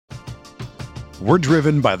We're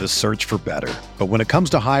driven by the search for better. But when it comes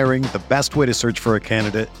to hiring, the best way to search for a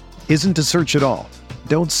candidate isn't to search at all.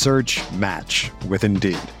 Don't search, match with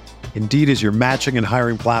Indeed. Indeed is your matching and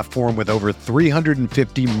hiring platform with over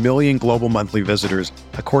 350 million global monthly visitors,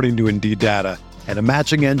 according to Indeed data, and a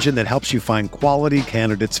matching engine that helps you find quality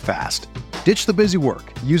candidates fast. Ditch the busy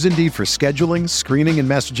work. Use Indeed for scheduling, screening, and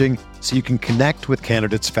messaging so you can connect with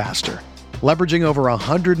candidates faster. Leveraging over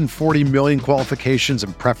 140 million qualifications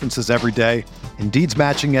and preferences every day, Indeed's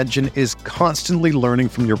matching engine is constantly learning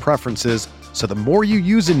from your preferences, so the more you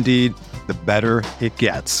use Indeed, the better it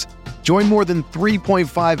gets. Join more than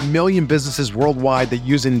 3.5 million businesses worldwide that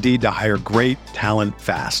use Indeed to hire great talent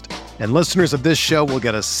fast. And listeners of this show will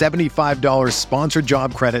get a $75 sponsored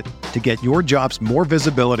job credit to get your jobs more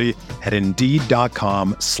visibility at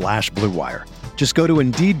Indeed.com/Blue Wire. Just go to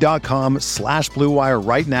Indeed.com/Blue Wire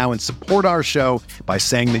right now and support our show by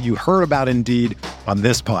saying that you heard about Indeed on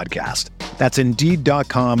this podcast. That's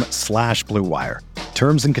Indeed.com/Blue Wire.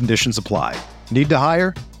 Terms and conditions apply. Need to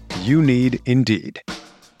hire? You need Indeed.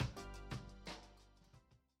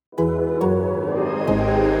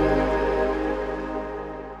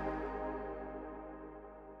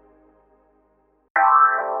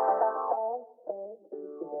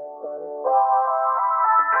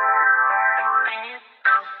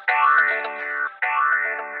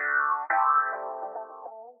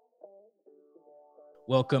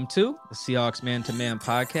 Welcome to the Seahawks Man to Man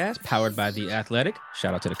podcast, powered by The Athletic.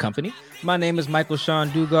 Shout out to the company. My name is Michael Sean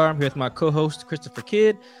Dugar. I'm here with my co-host, Christopher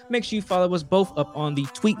Kidd. Make sure you follow us both up on the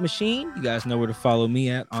Tweet Machine. You guys know where to follow me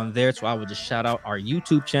at on there. So I will just shout out our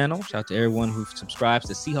YouTube channel. Shout out to everyone who subscribes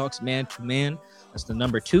to Seahawks Man to Man. That's the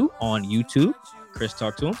number 2 on YouTube. Chris,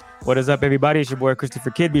 talk to him. What is up, everybody? It's your boy,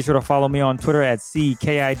 Christopher Kidd. Be sure to follow me on Twitter at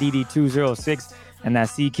CKIDD206. And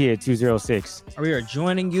that's CKid206. We are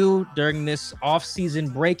joining you during this off-season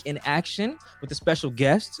break in action with a special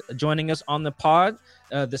guest joining us on the pod,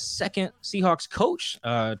 the second Seahawks coach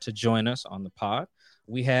to join us on the pod.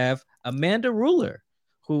 We have Amanda Ruler,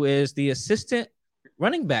 who is the assistant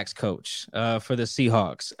running backs coach for the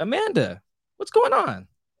Seahawks. Amanda, what's going on?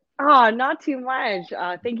 Oh, not too much.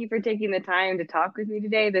 Thank you for taking the time to talk with me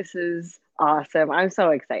today. This is awesome. I'm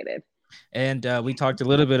so excited. And we talked a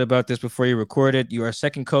little bit about this before you recorded. You are a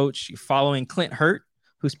second coach. You're following Clint Hurt,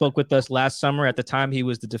 who spoke with us last summer. At the time, he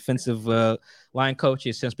was the defensive line coach. He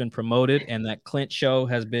has since been promoted. And that Clint show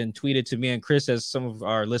has been tweeted to me and Chris as some of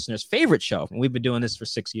our listeners' favorite show. And we've been doing this for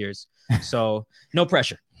 6 years. So no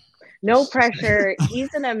pressure. No pressure.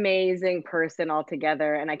 He's an amazing person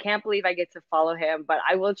altogether. And I can't believe I get to follow him, but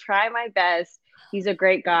I will try my best. He's a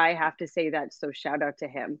great guy. I have to say that. So shout out to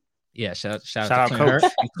him. Yeah, shout out to Clint Hurt.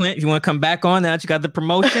 Clint, if you want to come back on now that you got the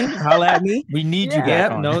promotion, holla at me. We need you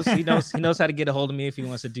back on. He knows how to get a hold of me if he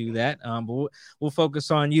wants to do that. But we'll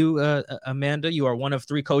focus on you, Amanda. You are one of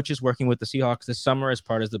 3 coaches working with the Seahawks this summer as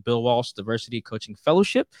part of the Bill Walsh Diversity Coaching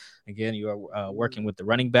Fellowship. Again, you are working with the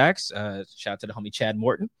running backs. Shout out to the homie Chad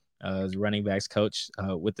Morton, as running backs coach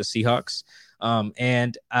with the Seahawks.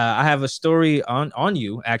 And I have a story on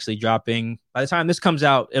you actually dropping. By the time this comes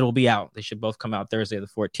out, it'll be out. They should both come out Thursday, the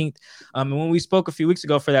 14th. And when we spoke a few weeks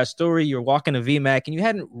ago for that story, you're walking a VMAC and you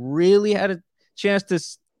hadn't really had a chance to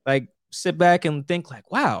like sit back and think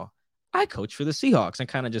like, wow, I coach for the Seahawks, and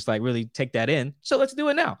kind of just like really take that in. So let's do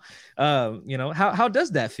it now. How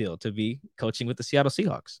does that feel to be coaching with the Seattle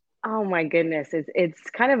Seahawks? Oh my goodness. It's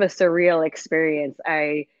kind of a surreal experience.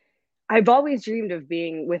 I've always dreamed of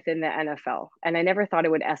being within the NFL, and I never thought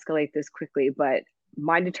it would escalate this quickly, but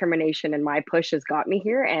my determination and my push has got me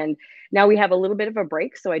here. And now we have a little bit of a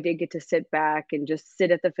break. So I did get to sit back and just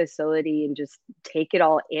sit at the facility and just take it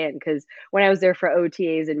all in. Because when I was there for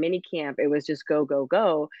OTAs and mini camp, it was just go, go,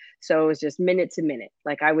 go. So it was just minute to minute.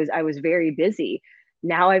 Like I was very busy.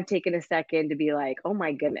 Now I've taken a second to be like, oh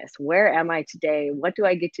my goodness, where am I today? What do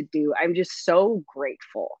I get to do? I'm just so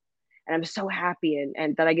grateful. And I'm so happy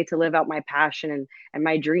and that I get to live out my passion and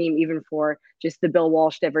my dream, even for just the Bill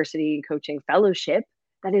Walsh Diversity and Coaching Fellowship.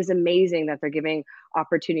 That is amazing that they're giving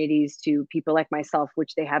opportunities to people like myself,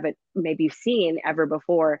 which they haven't maybe seen ever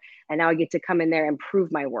before. And now I get to come in there and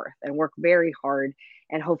prove my worth and work very hard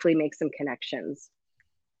and hopefully make some connections.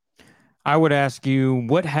 I would ask you,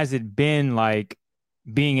 what has it been like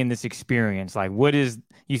being in this experience? Like,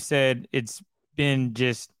 you said it's been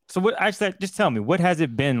just tell me, what has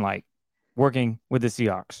it been like working with the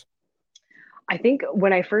Seahawks? I think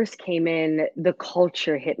when I first came in, the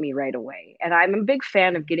culture hit me right away. And I'm a big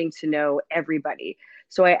fan of getting to know everybody.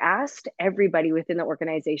 So I asked everybody within the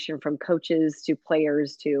organization, from coaches to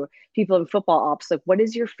players to people in football ops, like, what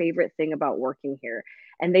is your favorite thing about working here?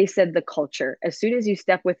 And they said the culture. As soon as you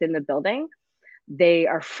step within the building, They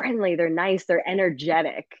are friendly, they're nice, they're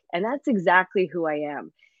energetic. And that's exactly who I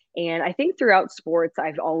am. And I think throughout sports,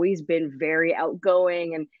 I've always been very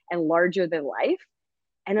outgoing and larger than life.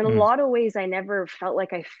 And in a Mm. lot of ways, I never felt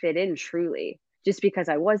like I fit in truly, just because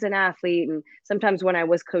I was an athlete. And sometimes when I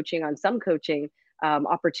was coaching on some coaching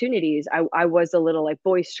opportunities, I was a little like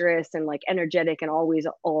boisterous and like energetic and always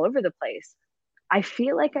all over the place. I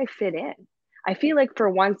feel like I fit in. I feel like for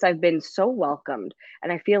once I've been so welcomed,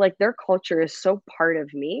 and I feel like their culture is so part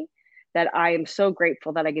of me that I am so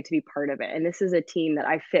grateful that I get to be part of it. And this is a team that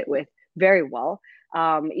I fit with very well.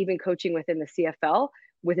 Even coaching within the CFL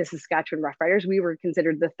with the Saskatchewan Roughriders, we were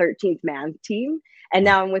considered the 13th man team. And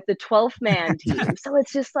now I'm with the 12th man team. So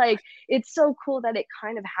it's just like, it's so cool that it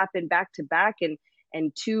kind of happened back to back.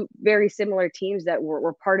 And two very similar teams that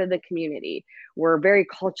were part of the community. We're very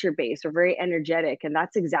culture based, we're very energetic, and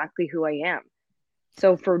that's exactly who I am.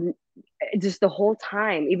 So for just the whole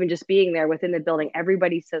time, even just being there within the building,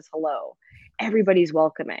 everybody says hello, everybody's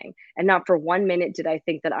welcoming, and not for 1 minute did I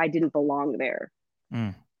think that I didn't belong there.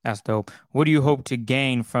 Mm, that's dope. What do you hope to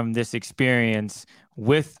gain from this experience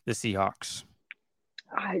with the Seahawks?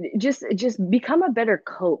 Just become a better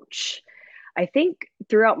coach. I think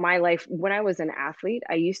throughout my life, when I was an athlete,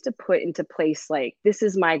 I used to put into place like, this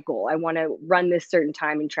is my goal. I want to run this certain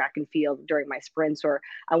time in track and field during my sprints, or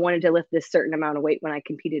I wanted to lift this certain amount of weight when I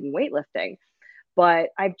competed in weightlifting. But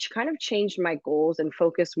I've kind of changed my goals and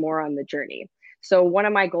focused more on the journey. So one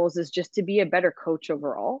of my goals is just to be a better coach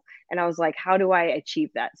overall. And I was like, how do I achieve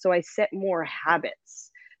that? So I set more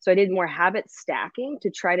habits. So I did more habit stacking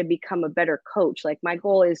to try to become a better coach. Like my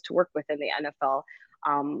goal is to work within the NFL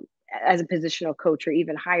as a positional coach or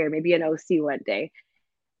even higher, maybe an OC one day.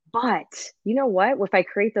 But you know what? If I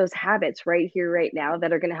create those habits right here, right now,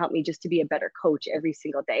 that are going to help me just to be a better coach every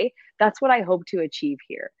single day, that's what I hope to achieve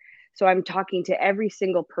here. So I'm talking to every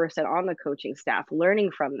single person on the coaching staff,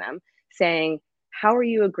 learning from them, saying, how are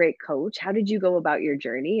you a great coach? How did you go about your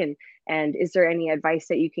journey? And is there any advice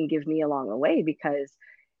that you can give me along the way? Because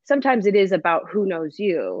sometimes it is about who knows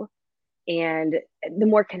you, and the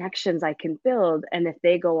more connections I can build, and if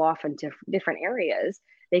they go off into different areas,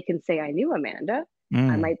 they can say, I knew Amanda.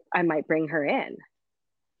 Mm. I might bring her in.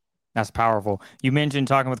 That's powerful. You mentioned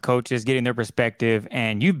talking with coaches, getting their perspective,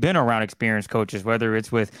 and you've been around experienced coaches, whether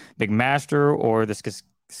it's with McMaster or the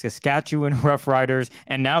Saskatchewan Roughriders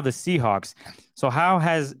and now the Seahawks. So how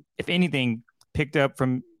has, if anything, picked up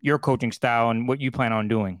from your coaching style and what you plan on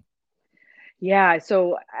doing? Yeah.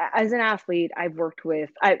 So as an athlete, I've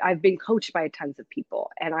been coached by tons of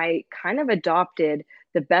people, and I kind of adopted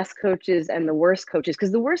the best coaches and the worst coaches,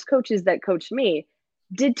 because the worst coaches that coached me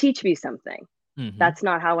did teach me something. Mm-hmm. That's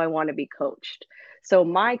not how I want to be coached. So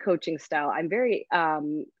my coaching style, I'm very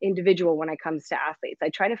individual when it comes to athletes. I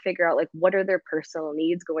try to figure out like what are their personal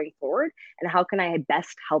needs going forward and how can I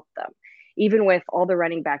best help them. Even with all the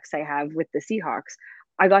running backs I have with the Seahawks,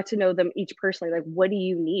 I got to know them each personally. Like, what do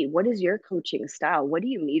you need? What is your coaching style? What do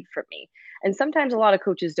you need from me? And sometimes a lot of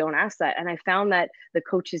coaches don't ask that. And I found that the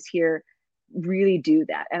coaches here really do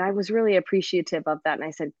that. And I was really appreciative of that. And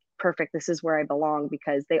I said, perfect, this is where I belong,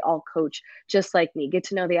 because they all coach just like me. Get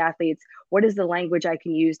to know the athletes. What is the language I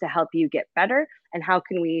can use to help you get better? And how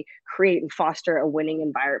can we create and foster a winning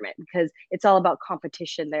environment? Because it's all about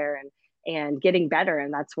competition there and getting better.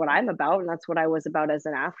 And that's what I'm about. And that's what I was about as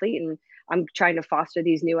an athlete. And I'm trying to foster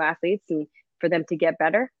these new athletes and for them to get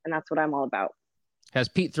better. And that's what I'm all about. Has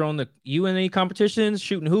Pete thrown you in any competitions,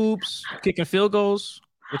 shooting hoops, kicking field goals?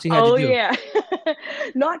 What's he had Oh, you do? yeah.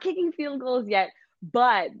 Not kicking field goals yet,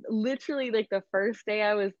 but literally like the first day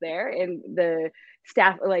I was there, and the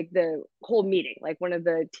staff, like the whole meeting, like one of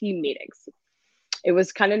the team meetings, it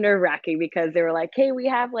was kind of nerve wracking because they were like, hey, we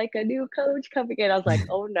have like a new coach coming in. I was like,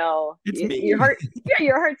 oh no, It's me. your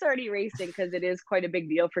heart's already racing, because it is quite a big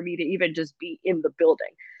deal for me to even just be in the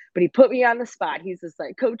building. But he put me on the spot. He's just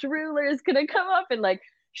like, Coach Ruler is going to come up and like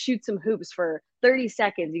shoot some hoops for 30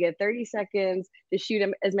 seconds. You get 30 seconds to shoot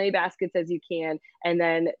him as many baskets as you can. And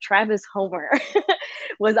then Travis Homer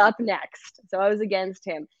was up next. So I was against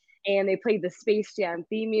him. And they played the Space Jam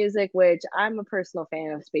theme music, which I'm a personal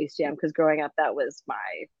fan of Space Jam because growing up, that was my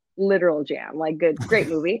literal jam. Like, great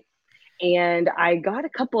movie. And I got a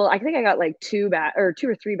couple, I think I got like two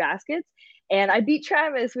or three baskets, and I beat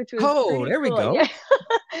Travis, which was there we cool. go. Yeah.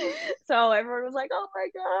 So everyone was like, oh my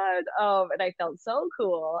God. And I felt so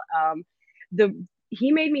cool.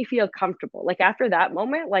 He made me feel comfortable. Like after that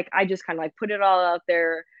moment, like I just kind of like put it all out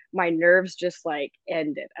there. My nerves just like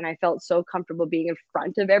ended, and I felt so comfortable being in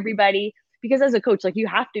front of everybody, because as a coach, like you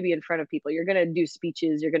have to be in front of people. You're going to do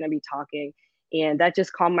speeches, you're going to be talking, And that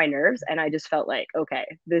just calmed my nerves. And I just felt like, okay,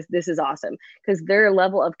 this is awesome. Because their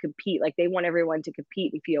level of compete, like they want everyone to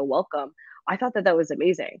compete and feel welcome. I thought that was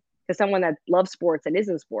amazing. Because someone that loves sports and is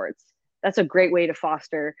in sports, that's a great way to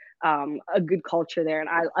foster a good culture there. And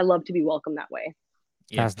I love to be welcomed that way.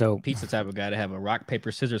 Yeah, that's dope. Pete's the type of guy to have a rock,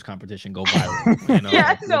 paper, scissors competition go viral. You know,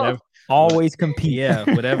 Yeah, so always compete. Yeah,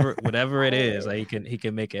 whatever it is, like he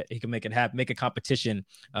can make it happen, make a competition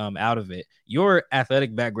out of it. Your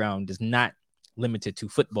athletic background is not limited to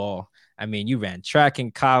football. I mean, you ran track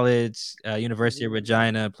in college, University of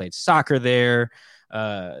Regina, played soccer there.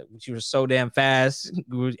 You were so damn fast.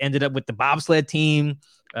 We ended up with the bobsled team,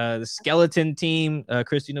 the skeleton team.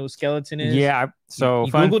 Chris, you know what skeleton is? Yeah. So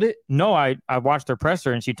you Googled it? No, I watched her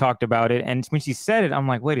presser and she talked about it. And when she said it, I'm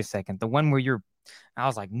like, wait a second. The one where I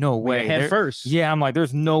was like, no way. Head first. Yeah, I'm like,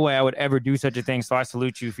 there's no way I would ever do such a thing. So I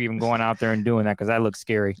salute you for even going out there and doing that because that looks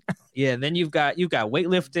scary. Yeah, and then you've got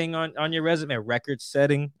weightlifting on your resume,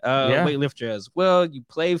 record-setting weightlifter as well. You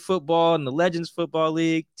play football in the Legends Football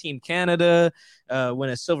League, Team Canada, win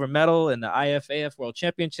a silver medal in the IFAF World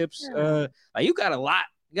Championships. You got a lot.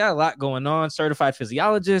 You got a lot going on. Certified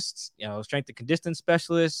physiologist, strength and conditioning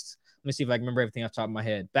specialist. Let me see if I can remember everything off the top of my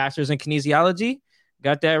head. Bachelor's in kinesiology.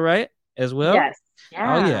 Got that right as well? Yes.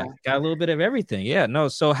 Yeah. Oh, yeah. Got a little bit of everything. Yeah. No.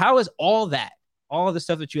 So how is all the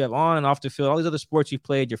stuff that you have on and off the field, all these other sports you've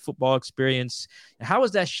played, your football experience, how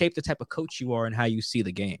has that shaped the type of coach you are and how you see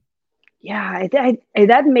the game? Yeah,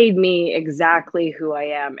 that made me exactly who I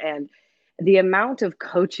am. And the amount of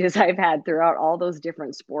coaches I've had throughout all those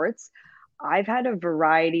different sports, I've had a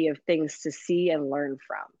variety of things to see and learn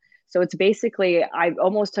from. So it's basically, I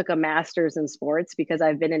almost took a master's in sports because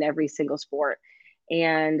I've been in every single sport.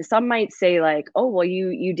 And some might say like, oh, well,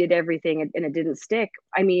 you did everything and it didn't stick.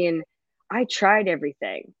 I mean, I tried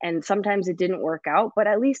everything and sometimes it didn't work out, but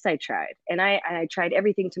at least I tried. And I tried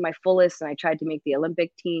everything to my fullest, and I tried to make the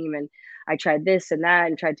Olympic team, and I tried this and that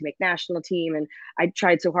and tried to make national team. And I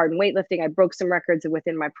tried so hard in weightlifting. I broke some records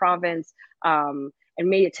within my province and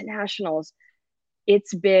made it to nationals.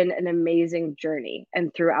 It's been an amazing journey.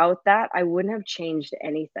 And throughout that, I wouldn't have changed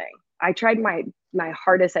anything. I tried my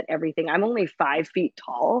hardest at everything. I'm only 5 feet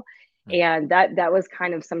tall. And that was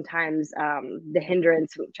kind of sometimes the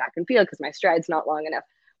hindrance with track and field because my stride's not long enough.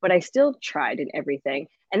 But I still tried in everything.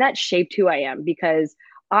 And that shaped who I am because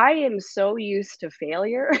I am so used to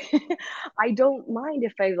failure. I don't mind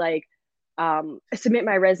if I submit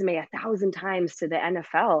my resume 1,000 times to the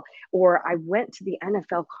NFL, or I went to the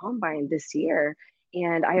NFL Combine this year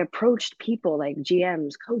and I approached people like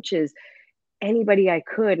GMs, coaches, anybody I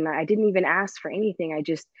could. And I didn't even ask for anything. I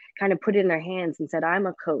just kind of put it in their hands and said, I'm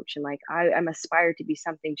a coach and I'm aspired to be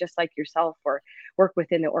something just like yourself or work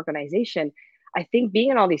within the organization. I think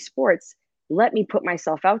being in all these sports let me put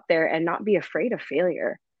myself out there and not be afraid of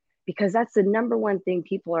failure, because that's the number one thing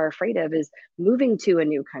people are afraid of is moving to a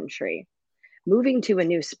new country, moving to a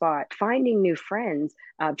new spot, finding new friends,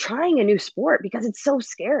 trying a new sport, because it's so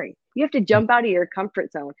scary. You have to jump out of your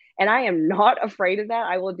comfort zone. And I am not afraid of that.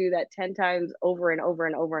 I will do that 10 times over and over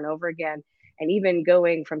and over and over again. And even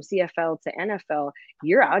going from CFL to NFL,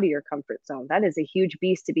 you're out of your comfort zone. That is a huge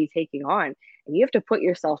beast to be taking on. And you have to put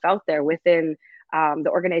yourself out there within the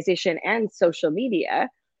organization and social media.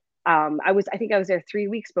 I think I was there 3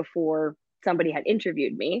 weeks before somebody had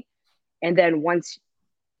interviewed me. And then once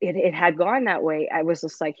it had gone that way, I was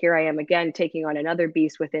just like, here I am again, taking on another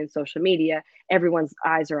beast within social media. Everyone's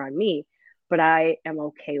eyes are on me, but I am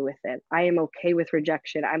okay with it. I am okay with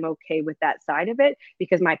rejection. I'm okay with that side of it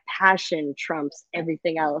because my passion trumps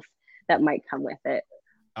everything else that might come with it.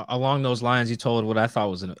 Along those lines, you told what I thought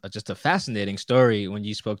was just a fascinating story when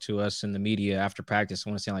you spoke to us in the media after practice. I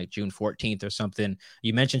want to say like June 14th or something.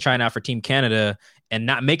 You mentioned trying out for Team Canada and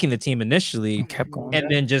not making the team initially, kept going, and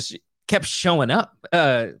then just kept showing up.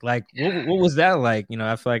 What was that like?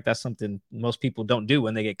 I feel like that's something most people don't do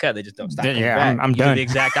when they get cut. They just don't stop coming back. I'm done. Did the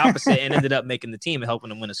exact opposite and ended up making the team and helping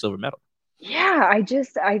them win a silver medal. Yeah,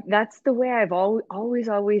 that's the way I've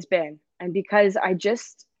always been. And because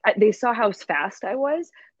they saw how fast I was,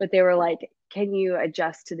 but they were like, can you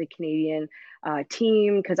adjust to the Canadian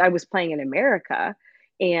team? Because I was playing in America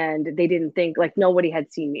and they didn't think, like, nobody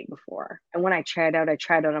had seen me before. And when I tried out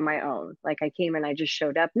on my own. Like, I came and I just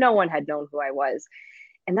showed up. No one had known who I was.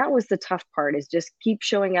 And that was the tough part, is just keep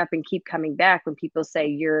showing up and keep coming back when people say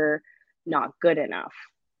you're not good enough.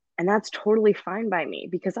 And that's totally fine by me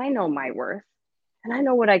because I know my worth and I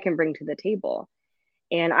know what I can bring to the table.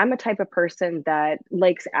 And I'm a type of person that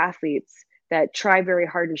likes athletes that try very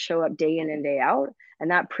hard and show up day in and day out.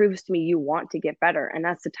 And that proves to me you want to get better. And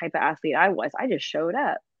that's the type of athlete I was. I just showed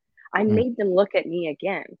up. I made them look at me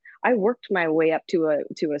again. I worked my way up to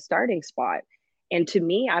a starting spot. And to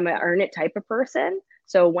me, I'm an earn it type of person.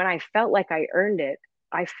 So when I felt like I earned it,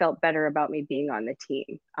 I felt better about me being on the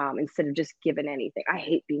team, instead of just given anything. I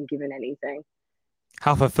hate being given anything.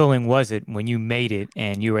 How fulfilling was it when you made it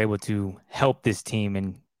and you were able to help this team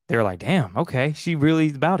and they're like, damn, okay, she really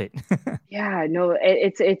is about it. Yeah, no,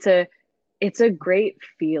 it's a great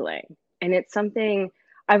feeling, and it's something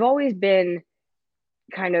I've always been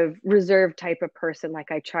kind of reserved type of person.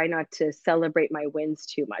 Like I try not to celebrate my wins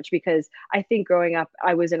too much because I think growing up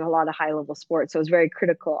I was in a lot of high level sports, so I was very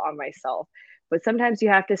critical on myself. But sometimes you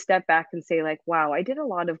have to step back and say like, wow, I did a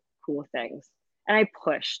lot of cool things and I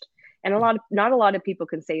pushed. And not a lot of people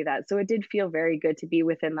can say that. So it did feel very good to be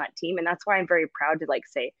within that team. And that's why I'm very proud to like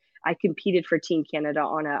say I competed for Team Canada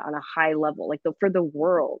on a high level, like for the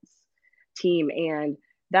world's team. And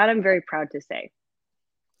that I'm very proud to say.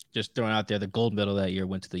 Just throwing out there, the gold medal that year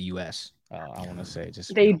went to the U.S. I want to say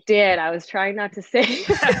just They did. I was trying not to say.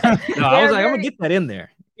 no, I was like, I'm gonna get that in there.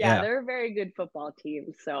 Yeah, they're a very good football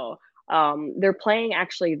team. So they're playing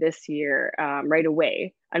actually this year, right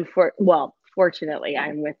away. Fortunately,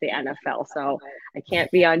 I'm with the NFL, so I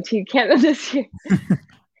can't be on Team Canada this year.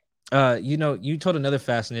 You told another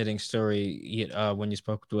fascinating story when you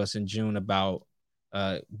spoke to us in June about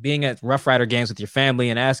being at Rough Rider games with your family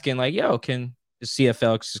and asking like, yo, can the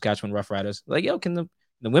CFL, Saskatchewan Rough Riders, like, yo, can the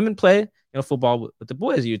women play, football with the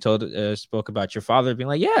boys? You spoke about your father being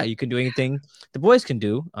like, yeah, you can do anything the boys can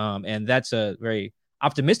do. And that's a very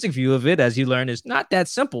optimistic view of it, as you learn, is not that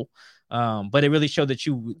simple. But it really showed that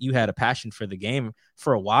you had a passion for the game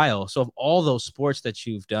for a while. So of all those sports that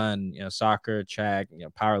you've done, soccer, track,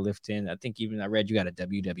 powerlifting, I think even I read you got a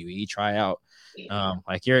WWE tryout.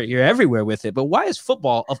 Like you're everywhere with it. But why is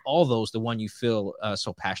football of all those the one you feel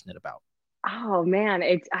so passionate about? Oh man,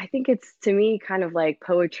 I think it's to me kind of like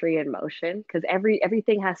poetry in motion because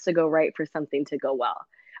everything has to go right for something to go well.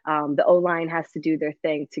 The O line has to do their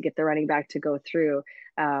thing to get the running back to go through.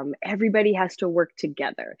 Everybody has to work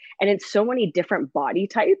together, and it's so many different body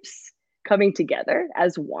types coming together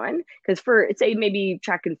as one. Because for say maybe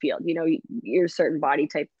track and field, you're a certain body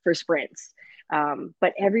type for sprints,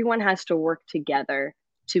 but everyone has to work together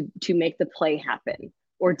to make the play happen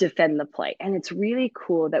or defend the play. And it's really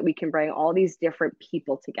cool that we can bring all these different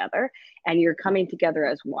people together and you're coming together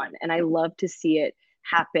as one. And I love to see it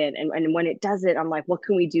happen. And when it does it, I'm like, what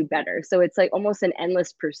can we do better? So it's like almost an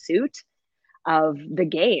endless pursuit of the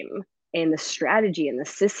game and the strategy and the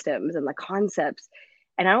systems and the concepts.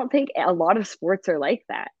 And I don't think a lot of sports are like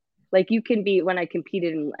that. Like you can be, when I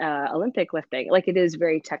competed in Olympic lifting, like it is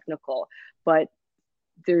very technical, but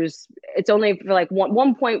it's only for like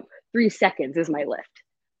 1.3 seconds is my lift,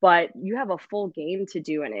 but you have a full game to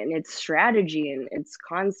do in it, and it's strategy and it's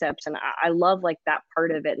concepts. And I love like that part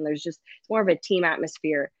of it. And it's more of a team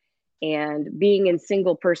atmosphere, and being in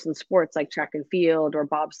single person sports like track and field or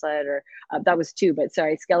bobsled or that was two, but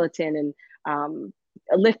sorry, skeleton and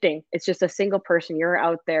lifting. It's just a single person. You're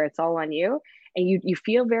out there. It's all on you. And you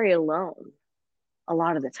feel very alone a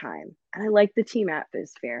lot of the time. And I like the team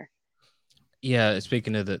atmosphere. Yeah,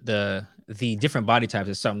 speaking of the different body types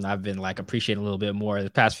is something I've been like appreciating a little bit more the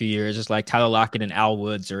past few years. Just like Tyler Lockett and Al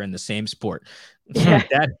Woods are in the same sport. Yeah.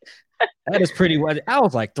 that is pretty well.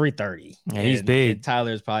 Al's like 330. Yeah, he's big. And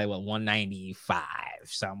Tyler's probably 195,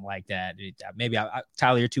 something like that. Maybe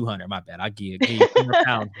Tyler, you're 200. My bad. I'll give you 200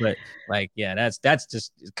 pounds, but like, yeah, that's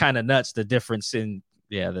just kind of nuts. The difference in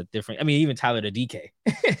the different. I mean, even Tyler to DK.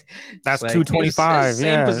 That's like 225.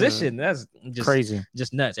 Same position. That's just crazy.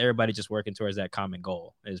 Just nuts. Everybody just working towards that common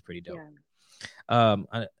goal. It is pretty dope.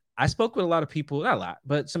 Yeah. I spoke with a lot of people, not a lot,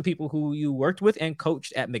 but some people who you worked with and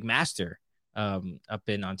coached at McMaster up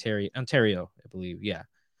in Ontario, I believe. Yeah.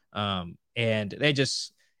 And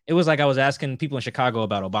it was like I was asking people in Chicago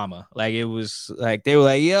about Obama. Like it was like they were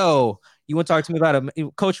like, yo, you want to talk to me about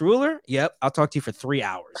Coach Ruler? Yep, I'll talk to you for 3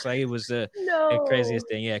 hours. Like it was the craziest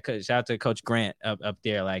thing. Yeah, shout out to Coach Grant up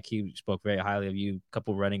there. Like he spoke very highly of you, a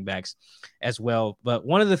couple running backs as well. But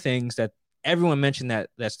one of the things that everyone mentioned that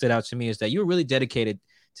stood out to me is that you were really dedicated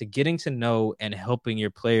to getting to know and helping your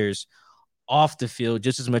players off the field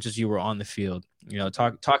just as much as you were on the field.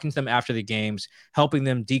 Talking to them after the games, helping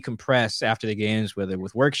them decompress after the games, whether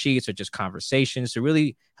with worksheets or just conversations, to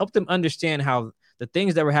really help them understand how the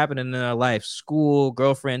things that were happening in their life, school,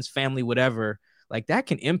 girlfriends, family, whatever, like that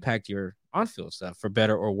can impact your on-field stuff for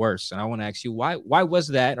better or worse. And I want to ask you, why was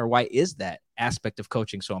that, or why is that aspect of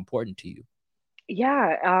coaching so important to you?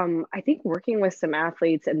 Yeah, I think working with some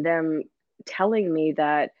athletes and them telling me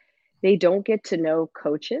that they don't get to know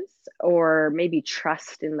coaches or maybe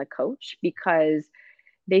trust in the coach because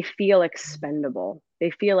they feel expendable. They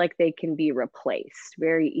feel like they can be replaced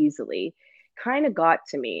very easily. kind of got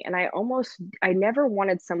to me. And I never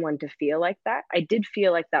wanted someone to feel like that. I did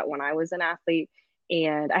feel like that when I was an athlete,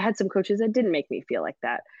 and I had some coaches that didn't make me feel like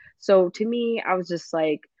that. So to me, I was just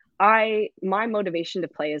like, my motivation to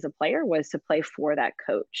play as a player was to play for that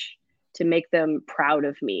coach, to make them proud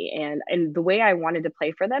of me. And the way I wanted to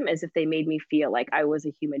play for them is if they made me feel like I was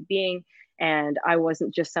a human being and I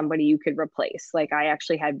wasn't just somebody you could replace. Like I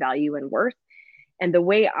actually had value and worth. And the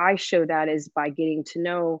way I show that is by getting to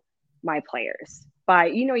know my players. By,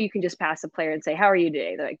 you can just pass a player and say, "How are you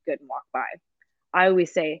today?" They're like, "Good," and walk by. I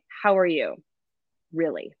always say, "How are you?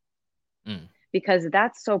 Really?" Because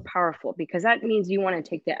that's so powerful, because that means you want to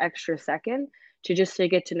take the extra second to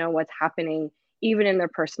get to know what's happening even in their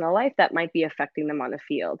personal life that might be affecting them on the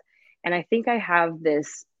field. And I think I have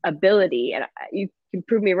this ability, and you can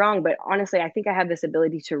prove me wrong, but honestly, I think I have this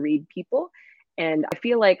ability to read people. And I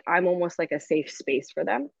feel like I'm almost like a safe space for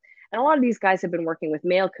them. And a lot of these guys have been working with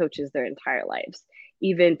male coaches their entire lives.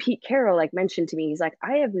 Even Pete Carroll, like, mentioned to me, he's like,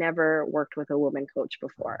 "I have never worked with a woman coach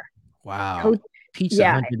before." Wow. Pete's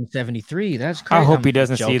Yeah. 173. That's crazy. I hope he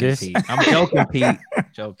doesn't see this. Pete. I'm joking, Pete.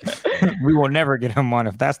 Joking. We will never get him on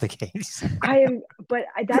if that's the case.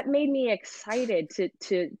 That made me excited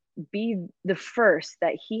to be the first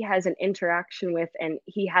that he has an interaction with, and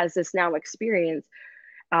he has this now experience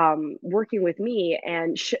working with me,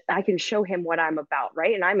 and I can show him what I'm about,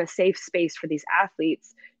 right? And I'm a safe space for these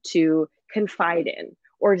athletes to confide in,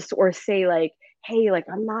 or say like, "Hey, like,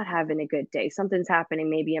 I'm not having a good day. Something's happening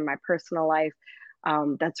maybe in my personal life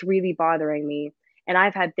that's really bothering me." And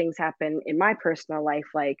I've had things happen in my personal life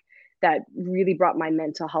like that really brought my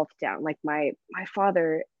mental health down. Like my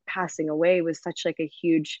father passing away was such like a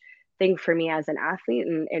huge thing for me as an athlete,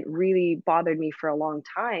 and it really bothered me for a long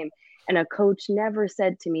time. And a coach never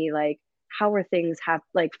said to me like, "How are things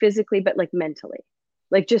like physically, but like mentally,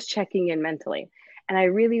 like just checking in mentally." And I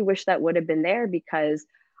really wish that would have been there, because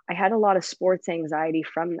I had a lot of sports anxiety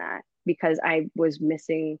from that, because I was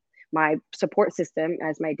missing my support system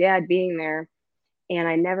as my dad being there. And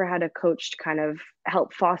I never had a coach to kind of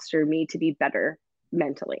help foster me to be better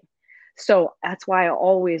mentally. So that's why I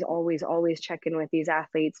always, always, always check in with these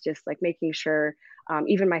athletes, just like making sure,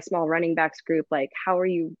 even my small running backs group, like, "How are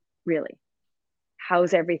you really?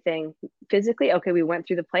 How's everything physically? Okay, we went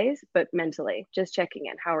through the plays, but mentally, just checking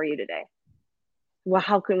in. How are you today? Well,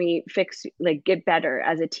 how can we get better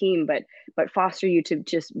as a team, but foster you to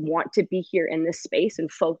just want to be here in this space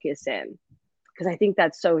and focus in." Because I think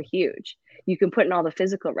that's so huge. You can put in all the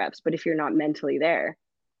physical reps, but if you're not mentally there,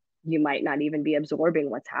 you might not even be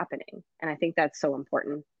absorbing what's happening. And I think that's so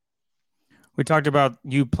important. We talked about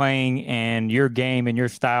you playing and your game and your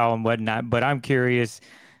style and whatnot, but I'm curious,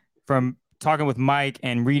 from talking with Mike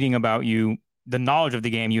and reading about you, the knowledge of the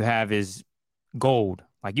game you have is gold.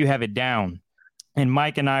 Like, you have it down. And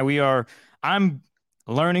Mike and I'm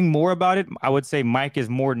learning more about it. I would say Mike is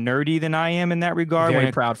more nerdy than I am in that regard.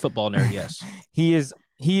 Very proud football nerd, yes. He is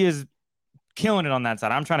killing it on that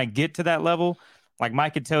side. I'm trying to get to that level. Like,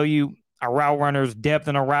 Mike could tell you a route runner's depth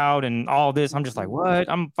in a route and all this. I'm just like, what?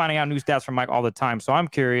 I'm finding out new stats from Mike all the time. So I'm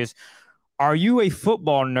curious, are you a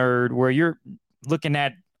football nerd where you're looking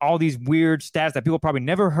at all these weird stats that people probably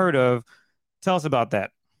never heard of? Tell us about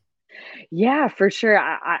that. Yeah, for sure.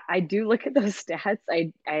 I do look at those stats.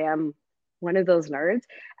 I am one of those nerds,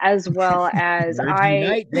 as well as Nerds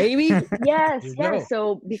unite, baby. Yes.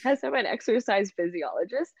 So because I'm an exercise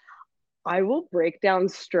physiologist, I will break down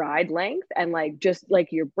stride length and like just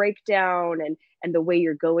like your breakdown and the way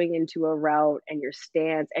you're going into a route and your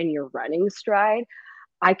stance and your running stride.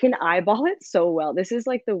 I can eyeball it so well. This is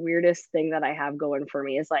like the weirdest thing that I have going for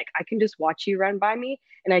me, is like I can just watch you run by me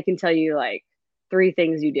and I can tell you like 3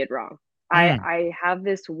 things you did wrong. I have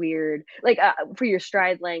this weird, like for your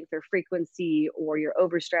stride length or frequency, or your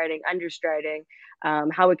overstriding, understriding,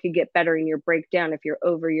 how it could get better in your breakdown if you're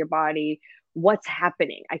over your body, what's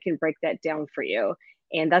happening. I can break that down for you.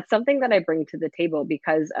 And that's something that I bring to the table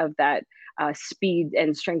because of that speed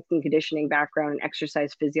and strength and conditioning background and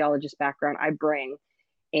exercise physiologist background I bring.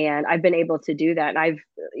 And I've been able to do that. And I've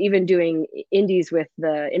even doing indies with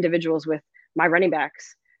the individuals with my running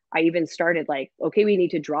backs. I even started like, okay, we need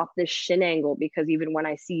to drop this shin angle, because even when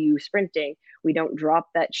I see you sprinting, we don't drop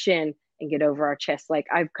that shin and get over our chest. Like,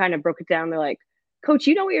 I've kind of broke it down. They're like, "Coach,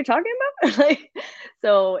 you know what you're talking about?" Like,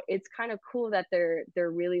 so it's kind of cool that they're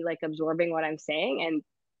really like absorbing what I'm saying, and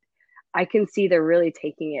I can see they're really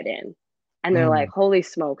taking it in. And they're like, "Holy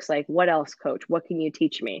smokes, like, what else, coach? What can you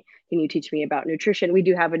teach me? Can you teach me about nutrition?" We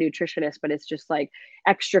do have a nutritionist, but it's just like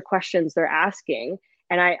extra questions they're asking.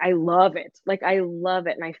 And I love it. Like, I love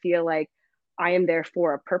it. And I feel like I am there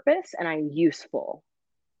for a purpose and I'm useful.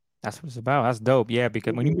 That's what it's about. That's dope. Yeah,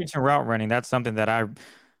 because when you mention route running, that's something that I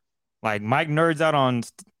like. Mike nerds out on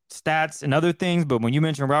stats and other things, but when you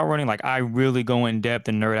mention route running, like I really go in depth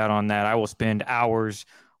and nerd out on that. I will spend hours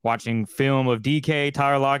watching film of DK,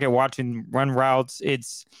 Tyler Lockett, watching run routes.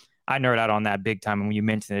 I nerd out on that big time. And when you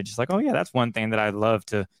mention it, just like, oh yeah, that's one thing that I love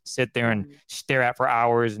to sit there and stare at for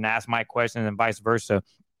hours and ask Mike questions and vice versa.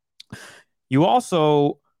 You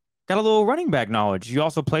also got a little running back knowledge. You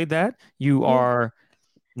also played that. You are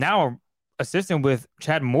now assistant with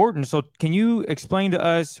Chad Morton. So can you explain to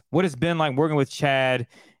us what it's been like working with Chad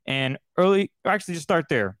and just start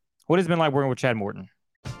there. What has it been like working with Chad Morton?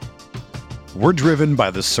 We're driven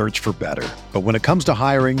by the search for better. But when it comes to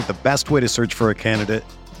hiring, the best way to search for a candidate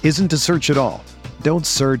isn't to search at all. Don't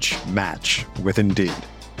search, match with Indeed.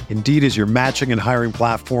 Indeed is your matching and hiring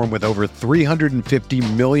platform with over 350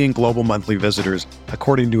 million global monthly visitors,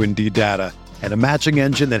 according to Indeed data, and a matching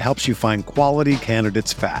engine that helps you find quality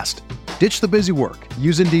candidates fast. Ditch the busy work.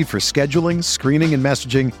 Use Indeed for scheduling, screening, and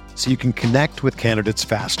messaging so you can connect with candidates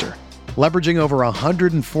faster. Leveraging over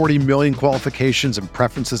 140 million qualifications and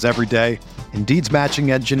preferences every day, Indeed's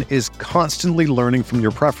matching engine is constantly learning from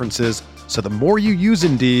your preferences, so the more you use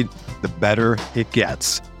Indeed, the better it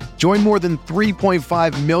gets. Join more than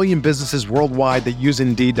 3.5 million businesses worldwide that use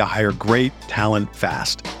Indeed to hire great talent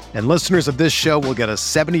fast. And listeners of this show will get a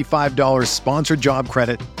 $75 sponsored job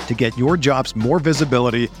credit to get your jobs more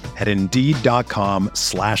visibility at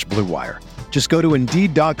Indeed.com/Blue Wire. Just go to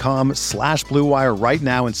Indeed.com/Blue Wire right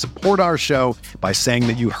now and support our show by saying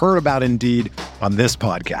that you heard about Indeed on this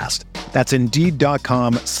podcast. That's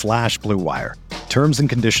Indeed.com/Blue Wire. Terms and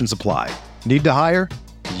conditions apply. Need to hire?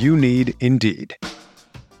 You need Indeed.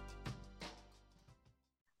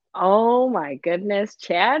 Oh my goodness.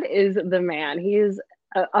 Chad is the man. He is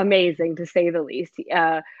amazing, to say the least.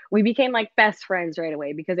 We became like best friends right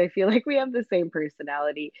away because I feel like we have the same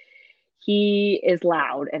personality. He is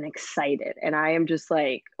loud and excited, and I am just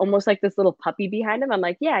like almost like this little puppy behind him. I'm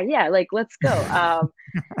like, yeah, like let's go.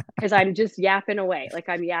 Because I'm just yapping away, like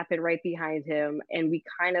I'm yapping right behind him, and we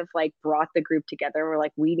kind of like brought the group together. We're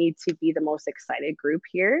like, we need to be the most excited group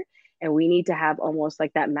here, and we need to have almost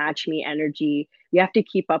like that match me energy. You have to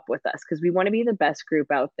keep up with us because we want to be the best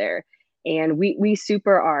group out there, and we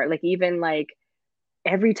super are. Like even like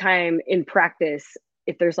every time in practice,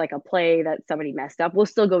 if there's like a play that somebody messed up, we'll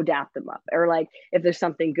still go dap them up. Or like if there's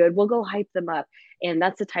something good, we'll go hype them up. And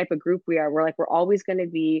that's the type of group we are. We're always going to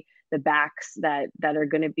be the backs that are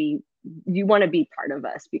going to be, you want to be part of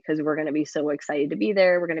us because we're going to be so excited to be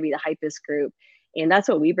there. We're going to be the hypest group. And that's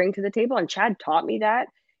what we bring to the table. And Chad taught me that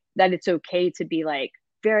it's okay to be like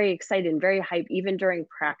very excited and very hyped, even during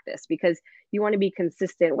practice, because you want to be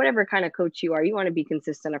consistent, whatever kind of coach you are, you want to be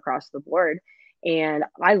consistent across the board. And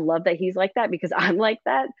I love that he's like that because I'm like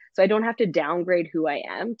that. So I don't have to downgrade who I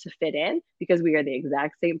am to fit in because we are the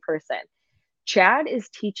exact same person. Chad is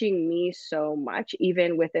teaching me so much,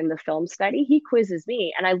 even within the film study. He quizzes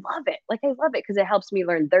me and I love it. Like, I love it because it helps me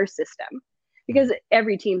learn their system because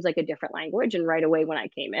every team's like a different language. And right away when I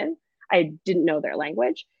came in, I didn't know their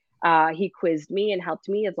language. He quizzed me and helped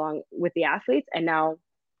me along with the athletes. And now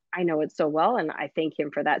I know it so well. And I thank him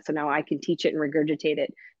for that. So now I can teach it and regurgitate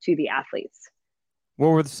it to the athletes. What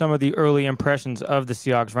were some of the early impressions of the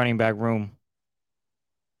Seahawks running back room?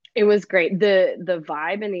 It was great. The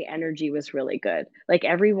vibe and the energy was really good. Like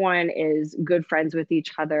everyone is good friends with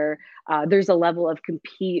each other. There's a level of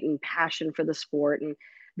compete and passion for the sport. And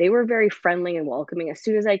they were very friendly and welcoming. As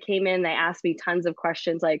soon as I came in, they asked me tons of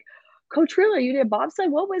questions like, Coach Ruler, you did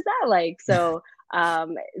bobsled? What was that like? So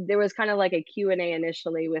there was kind of like a Q&A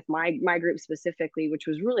initially with my group specifically, which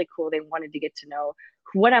was really cool. They wanted to get to know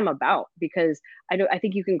what I'm about because I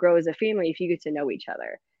think you can grow as a family if you get to know each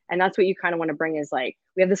other. And that's what you kind of want to bring is like,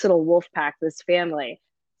 we have this little wolf pack, this family.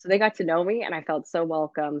 So they got to know me and I felt so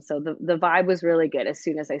welcome. So the vibe was really good as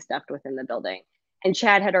soon as I stepped within the building. And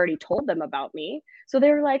Chad had already told them about me. So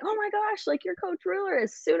they were like, oh my gosh, like you're Coach Ruler.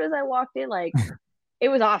 As soon as I walked in, like it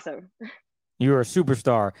was awesome. You're a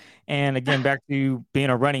superstar. And again, back to you being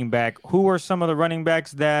a running back, who are some of the running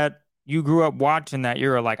backs that you grew up watching that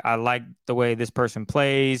you're like, I like the way this person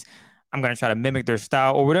plays. I'm going to try to mimic their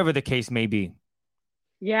style or whatever the case may be.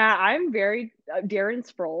 Yeah, I'm very Darren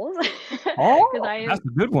Sproles. Oh, that's a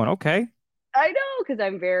good one. Okay. I know, because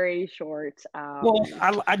I'm very short. Well,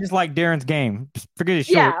 I just like Darren's game. Forget his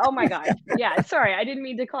short. Yeah, oh my gosh. Yeah, sorry. I didn't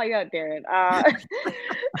mean to call you out, Darren.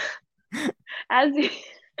 As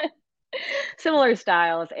similar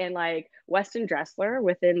styles and like Weston Dressler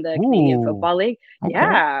within the Canadian Football League. Okay.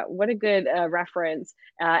 Yeah, what a good reference.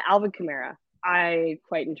 Alvin Kamara. I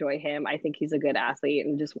quite enjoy him. I think he's a good athlete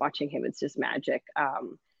and just watching him, it's just magic.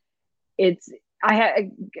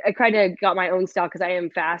 I kind of got my own style because I am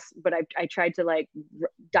fast, but I tried to like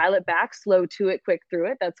dial it back, slow to it, quick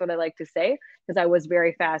through it. That's what I like to say because I was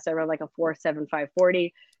very fast. I run like a 4.75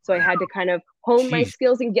 40, so I had to kind of hone my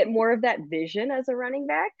skills and get more of that vision as a running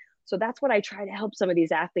back. So that's what I try to help some of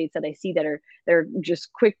these athletes that I see that they're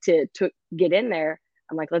just quick to get in there.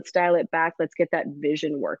 I'm like, let's dial it back. Let's get that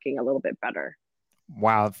vision working a little bit better.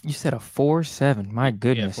 Wow, you said a 4.7. My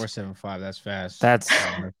goodness. Yeah, 4.75. That's fast. That's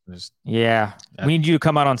yeah. We need you to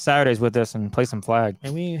come out on Saturdays with us and play some flag.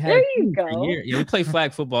 And we had there you go. Yeah, we play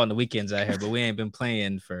flag football on the weekends out here, but we ain't been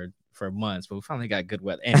playing for months. But we finally got good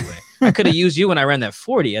weather. Anyway, I could have used you when I ran that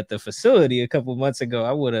 40 at the facility a couple of months ago.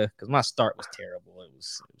 I would have, because my start was terrible.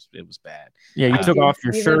 It was bad. Yeah, you took off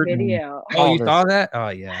your shirt. Video. Oh, you saw that? Oh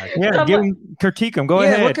yeah. Yeah, critique him. Go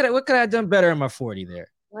ahead. What could I have done better in my 40 there?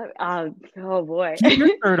 Oh boy. Keep your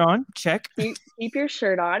shirt on. Check. Keep your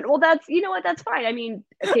shirt on. Well, that's, you know what, that's fine. I mean,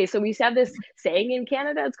 okay, so we have this saying in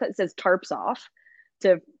Canada. It says tarps off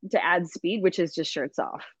to add speed, which is just shirts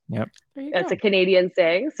off. Yep. That's a Canadian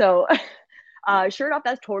saying. So shirt off,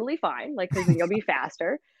 that's totally fine. Like, because you'll be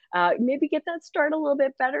faster. Maybe get that start a little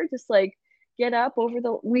bit better. Just like get up over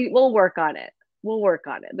we'll work on it. We'll work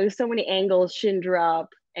on it. There's so many angles, shin drop,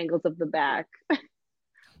 angles of the back.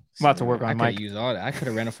 About to work on Mike. Use all that. I could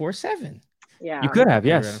have ran a 4.7. Yeah, you could have.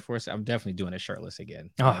 Yes, I'm definitely doing it shirtless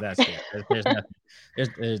again. Oh, that's it. There's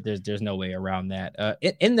nothing. There's no way around that.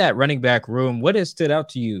 In that running back room, what has stood out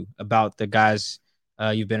to you about the guys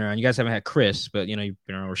you've been around? You guys haven't had Chris, but you've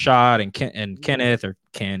been around Rashad and Kenneth, or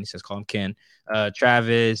Ken. He says call him Ken.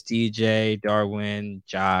 Travis, DJ, Darwin,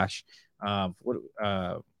 Josh.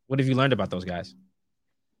 What have you learned about those guys?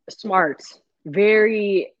 Smart,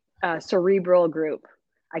 very cerebral group.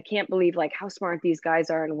 I can't believe like how smart these guys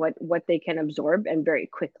are and what they can absorb, and very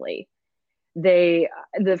quickly. The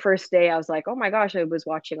first day I was like, oh my gosh, I was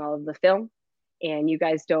watching all of the film, and you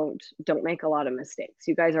guys don't make a lot of mistakes.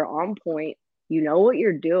 You guys are on point. You know what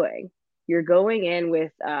you're doing. You're going in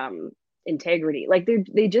with integrity. Like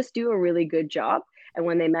they just do a really good job. And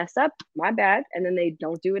when they mess up, my bad, and then they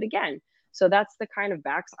don't do it again. So that's the kind of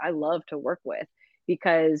backs I love to work with,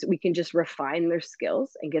 because we can just refine their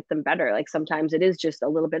skills and get them better. Like sometimes it is just a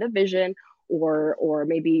little bit of vision, or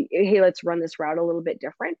maybe, hey, let's run this route a little bit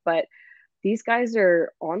different. But these guys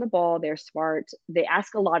are on the ball. They're smart. They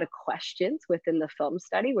ask a lot of questions within the film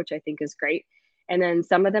study, which I think is great. And then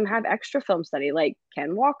some of them have extra film study, like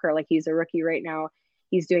Ken Walker. Like he's a rookie right now.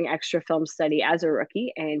 He's doing extra film study as a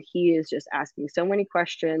rookie, and he is just asking so many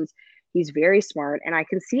questions. He's very smart, and I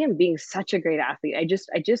can see him being such a great athlete. I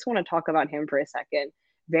just want to talk about him for a second.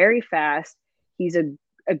 Very fast. He's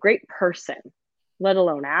a great person, let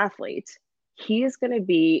alone athlete. He is going to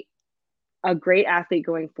be a great athlete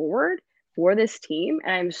going forward for this team,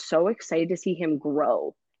 and I'm so excited to see him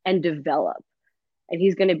grow and develop. And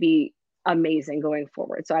he's going to be amazing going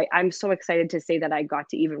forward. So I'm so excited to say that I got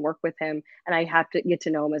to even work with him, and I have to get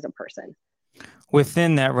to know him as a person.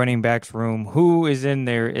 Within that running backs room, who is in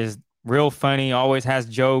there is real funny, always has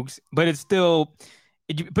jokes, but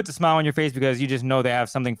it puts a smile on your face because you just know they have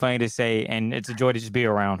something funny to say, and it's a joy to just be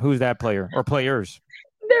around. Who's that player or players?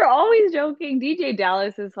 They're always joking. DJ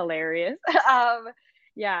Dallas is hilarious.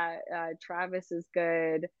 Travis is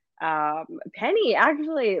good. Penny,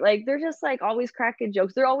 actually, like they're just like always cracking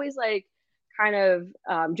jokes. They're always like kind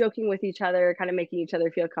of joking with each other, kind of making each other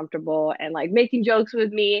feel comfortable, and like making jokes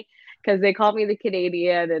with me because they call me the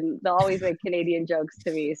Canadian, and they'll always make Canadian jokes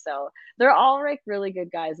to me. So they're all like really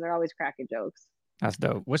good guys, and they're always cracking jokes. That's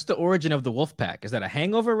dope. What's the origin of the wolf pack? Is that a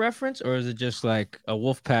Hangover reference, or is it just like a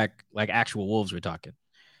wolf pack, like actual wolves we're talking?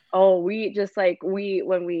 Oh, we just like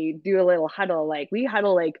when we do a little huddle, like we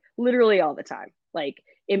huddle like literally all the time, like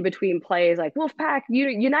in between plays, like wolf pack,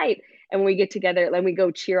 unite. And when we get together, then we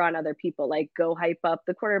go cheer on other people, like go hype up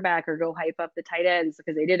the quarterback or go hype up the tight ends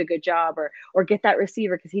because they did a good job, or get that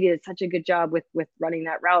receiver because he did such a good job with running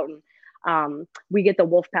that route. And we get the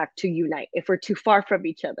wolf pack to unite. If we're too far from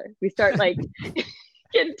each other, we start like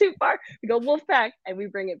getting too far, we go wolf pack and we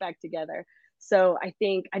bring it back together. So I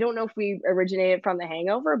don't know if we originated from the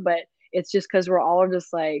Hangover, but it's just because we're all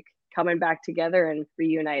just like coming back together and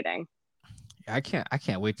reuniting. I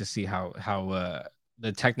can't wait to see how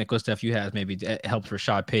the technical stuff you have maybe helps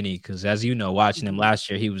Rashad Penny, because as you know, watching him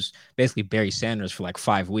last year, he was basically Barry Sanders for like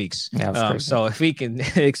 5 weeks. Yeah, so if we can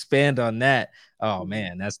expand on that, oh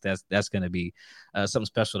man, that's going to be something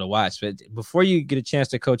special to watch. But before you get a chance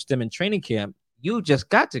to coach them in training camp, you just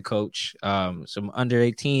got to coach some under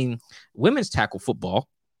 18 women's tackle football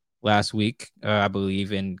last week, I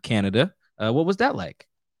believe, in Canada. What was that like?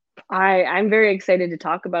 I'm very excited to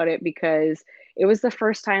talk about it because It was the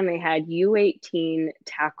first time they had U18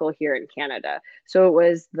 tackle here in Canada. So it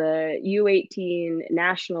was the U18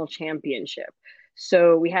 national championship.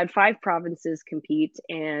 So we had 5 provinces compete,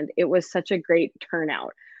 and it was such a great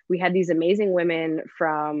turnout. We had these amazing women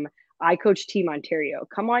from, I coach Team Ontario,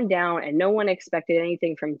 come on down, and no one expected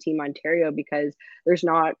anything from Team Ontario because there's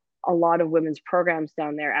not a lot of women's programs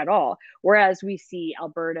down there at all. Whereas we see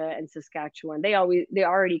Alberta and Saskatchewan, they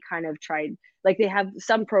already kind of tried, like they have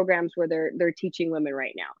some programs where they're teaching women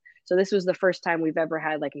right now. So this was the first time we've ever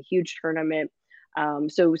had like a huge tournament.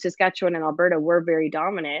 So Saskatchewan and Alberta were very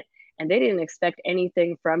dominant, and they didn't expect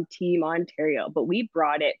anything from Team Ontario, but we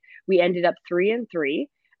brought it. We ended up 3-3.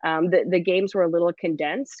 The games were a little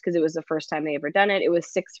condensed because it was the first time they ever done it. It was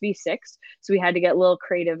 6v6, so we had to get a little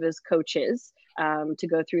creative as coaches to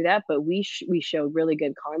go through that. But we showed really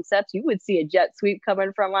good concepts. You would see a jet sweep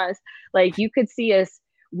coming from us. Like you could see us.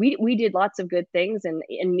 We did lots of good things, and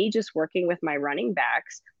me just working with my running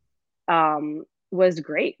backs was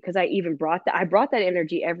great because I brought that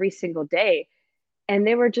energy every single day, and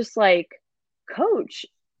they were just like, Coach,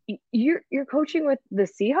 you're coaching with the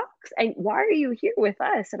Seahawks, and why are you here with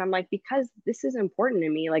us? And I'm like, because this is important to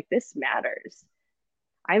me. Like this matters.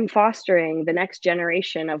 I'm fostering the next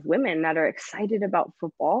generation of women that are excited about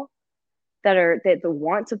football, that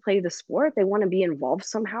want to play the sport. They want to be involved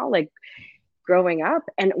somehow, like growing up.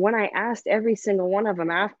 And when I asked every single one of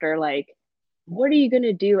them after, like, what are you going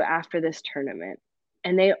to do after this tournament?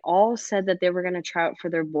 And they all said that they were going to try out for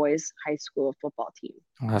their boys' high school football team.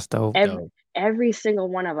 That's dope. Every single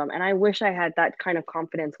one of them. And I wish I had that kind of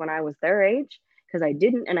confidence when I was their age, because I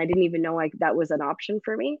didn't. And I didn't even know like that was an option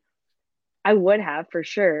for me. I would have for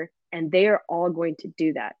sure. And they are all going to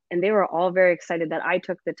do that. And they were all very excited that I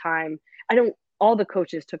took the time. All the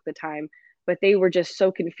coaches took the time, but they were just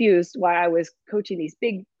so confused why I was coaching these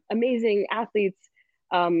big, amazing athletes.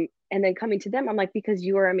 And then coming to them, I'm like, because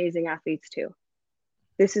you are amazing athletes too.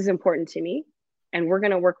 This is important to me. And we're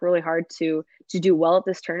going to work really hard to do well at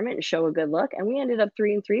this tournament and show a good look. And we ended up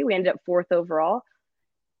 3-3. We ended up 4th overall.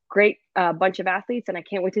 Great bunch of athletes. And I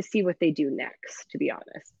can't wait to see what they do next, to be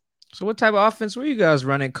honest. So what type of offense were you guys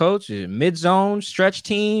running, Coach? Mid-zone, stretch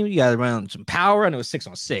team? You guys run some power? I know it's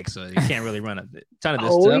 6-on-6, so you can't really run a ton of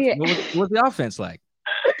this stuff. Yeah. What was the offense like?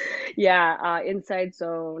 Yeah, inside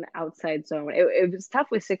zone, outside zone. It was tough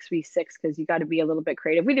with 6v6 because you got to be a little bit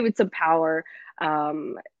creative. We did with some power,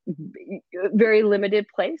 very limited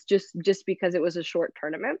plays, just because it was a short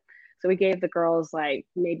tournament. So we gave the girls like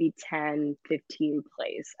maybe 10, 15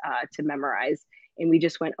 plays to memorize. And we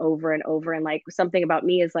just went over and over. And like something about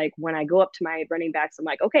me is like when I go up to my running backs, I'm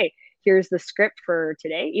like, okay, here's the script for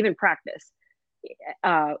today, even practice.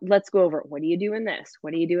 Let's go over it. What do you do in this?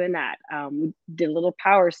 What do you do in that? We did a little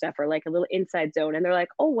power stuff or like a little inside zone. And they're like,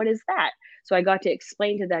 oh, what is that? So I got to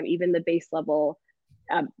explain to them even the base level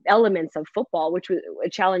elements of football, which was a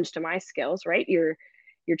challenge to my skills, right? You're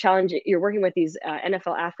working with these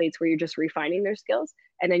NFL athletes where you're just refining their skills.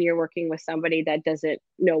 And then you're working with somebody that doesn't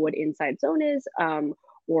know what inside zone is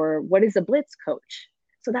or what is a blitz coach.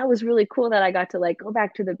 So that was really cool that I got to like go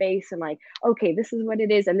back to the base and like, okay, this is what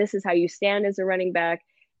it is. And this is how you stand as a running back.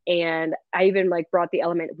 And I even like brought the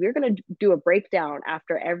element, we're going to do a breakdown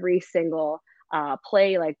after every single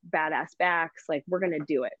play, like badass backs, like we're going to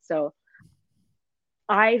do it. So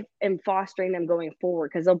I am fostering them going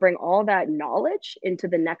forward because they'll bring all that knowledge into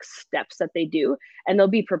the next steps that they do. And they'll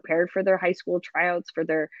be prepared for their high school tryouts, for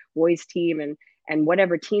their boys team and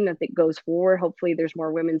whatever team that goes forward. Hopefully there's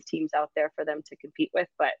more women's teams out there for them to compete with.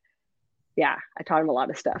 But yeah, I taught them a lot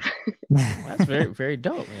of stuff. Well, that's very, very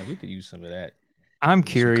dope, man. We could use some of that. I'm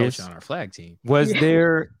curious. Coach on our flag team. Was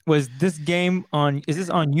this game is this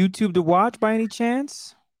on YouTube to watch by any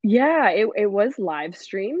chance? Yeah, it was live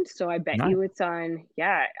streamed. So I bet you it's on,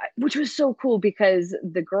 which was so cool because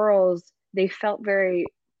the girls, they felt very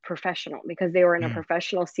professional because they were in a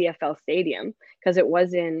professional CFL stadium because it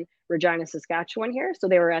was in Regina, Saskatchewan here. So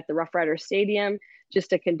they were at the Rough Rider Stadium,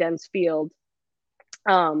 just a condensed field.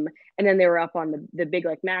 And then they were up on the big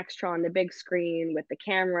like Maxtron, the big screen with the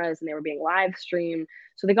cameras, and they were being live streamed.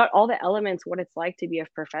 So they got all the elements, what it's like to be a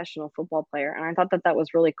professional football player. And I thought that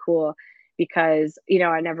was really cool because,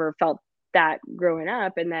 I never felt that growing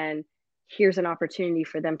up. And then here's an opportunity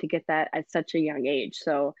for them to get that at such a young age.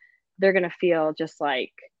 So they're going to feel just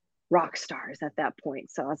like rock stars at that point.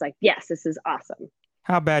 So I was like, yes, this is awesome.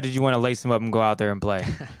 How bad did you want to lace them up and go out there and play?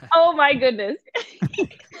 Oh my goodness.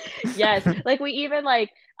 Yes. Like we even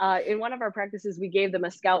in one of our practices, we gave them a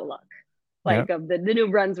scout look, of the New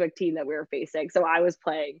Brunswick team that we were facing. So I was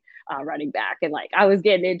playing running back and I was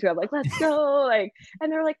getting into it. I'm like, let's go.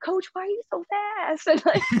 And they're like, Coach, why are you so fast?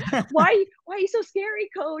 And why are you so scary,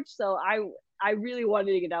 Coach? So I really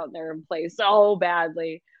wanted to get out there and play so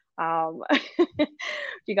badly.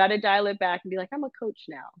 You got to dial it back and be like, I'm a coach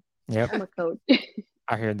now. Yep. I'm a coach.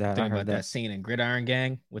 I heard that. Thinking I heard about that. that scene in Gridiron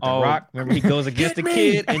Gang with The Rock. Remember, he goes against the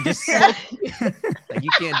kid and just like, you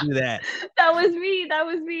can't do that. That was me. That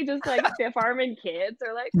was me. Just like stiff arming kids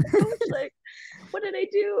are like, coach, like, what did I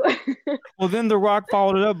do? Well, then The Rock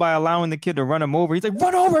followed it up by allowing the kid to run him over. He's like,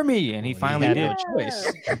 run over me. And he finally had did. no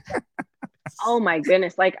choice. Oh my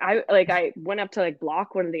goodness. I went up to like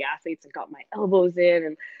block one of the athletes and got my elbows in,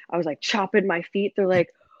 and I was like chopping my feet. They're like,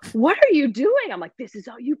 what are you doing? I'm like, this is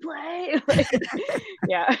how you play. Like,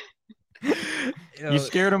 yeah. You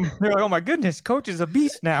scared him. They're like, oh my goodness, coach is a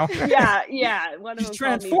beast now. Yeah. One of He's them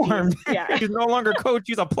transformed. Yeah. He's no longer coach,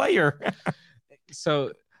 he's a player.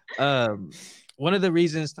 So one of the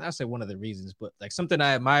reasons, I say one of the reasons, but like something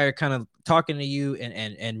I admire kind of talking to you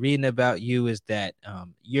and reading about you is that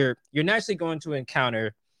you're naturally going to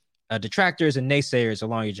encounter detractors and naysayers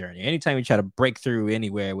along your journey. Anytime you try to break through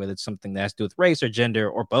anywhere, whether it's something that has to do with race or gender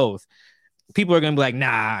or both, people are going to be like,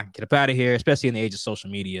 nah, get up out of here, especially in the age of social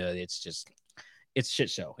media. It's a shit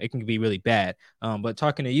show. It can be really bad. But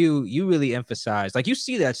talking to you, you really emphasize, like, you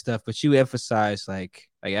see that stuff, but you emphasize, like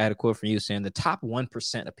I had a quote from you saying the top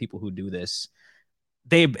 1% of people who do this,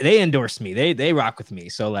 they endorse me. They rock with me.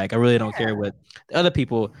 So like, I really don't care what the other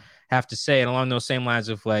people have to say. And along those same lines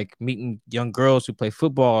of like meeting young girls who play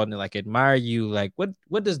football and like admire you, like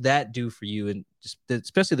what does that do for you? And just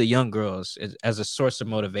especially the young girls as a source of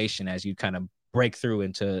motivation as you kind of break through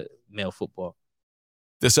into male football.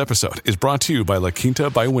 This episode is brought to you by La Quinta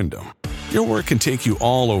by Wyndham. Your work can take you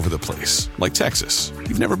all over the place, like Texas.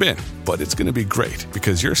 You've never been, but it's going to be great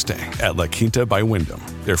because you're staying at La Quinta by Wyndham.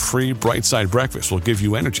 Their free Bright Side breakfast will give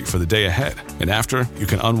you energy for the day ahead. And after, you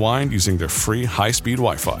can unwind using their free high-speed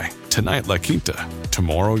Wi-Fi. Tonight, La Quinta.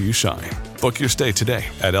 Tomorrow, you shine. Book your stay today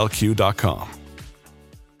at lq.com.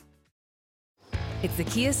 It's the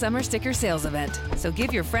Kia Summer Sticker Sales Event, so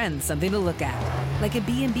give your friends something to look at, like a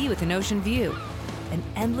B&B with an ocean view, an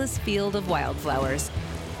endless field of wildflowers,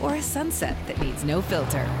 or a sunset that needs no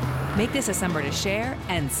filter. Make this a summer to share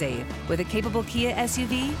and save with a capable Kia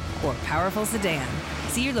SUV or powerful sedan.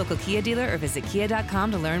 See your local Kia dealer or visit kia.com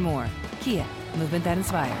to learn more. Kia, movement that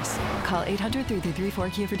inspires. Call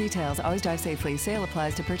 800-3334-KIA for details. Always drive safely. Sale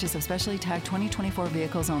applies to purchase of specially tagged 2024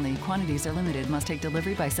 vehicles only. Quantities are limited. Must take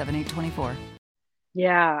delivery by 7/8/24.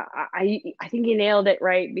 Yeah, I think you nailed it,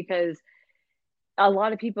 right? Because a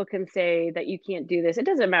lot of people can say that you can't do this. It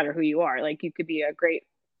doesn't matter who you are. Like, you could be a great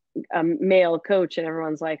male coach and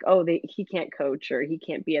everyone's like, oh, he can't coach or he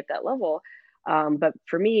can't be at that level. But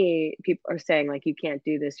for me, people are saying like, you can't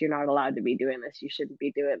do this. You're not allowed to be doing this. You shouldn't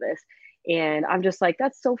be doing this. And I'm just like,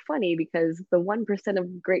 that's so funny because the 1%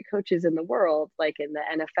 of great coaches in the world, like in the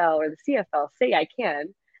NFL or the CFL, say I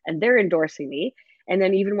can, and they're endorsing me. And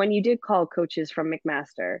then even when you did call coaches from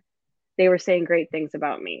McMaster, they were saying great things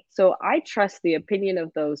about me. So I trust the opinion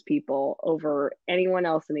of those people over anyone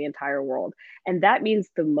else in the entire world. And that means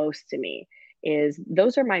the most to me is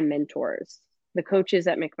those are my mentors, the coaches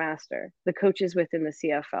at McMaster, the coaches within the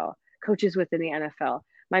CFL, coaches within the NFL.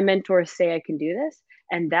 My mentors say I can do this.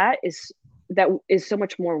 And that is so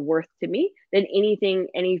much more worth to me than anything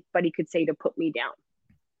anybody could say to put me down.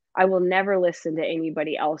 I will never listen to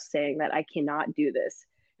anybody else saying that I cannot do this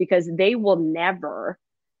because they will never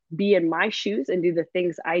be in my shoes and do the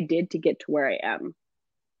things I did to get to where I am.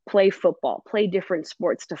 Play football, play different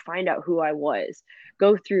sports to find out who I was,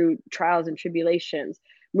 go through trials and tribulations,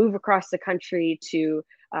 move across the country to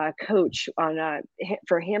coach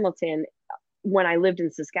for Hamilton when I lived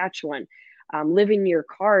in Saskatchewan, live in your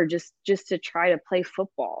car just to try to play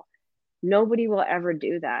football. Nobody will ever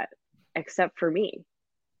do that except for me.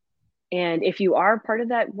 And if you are part of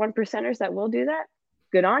that 1%ers that will do that,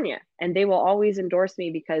 good on you. And they will always endorse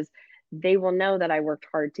me because they will know that I worked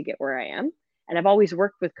hard to get where I am. And I've always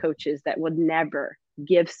worked with coaches that would never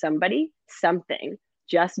give somebody something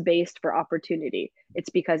just based for opportunity. It's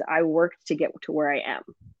because I worked to get to where I am.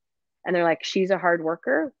 And they're like, she's a hard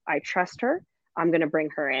worker. I trust her. I'm going to bring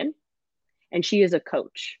her in. And she is a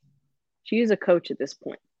coach. She is a coach at this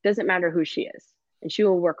point. Doesn't matter who she is. And she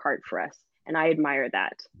will work hard for us. And I admire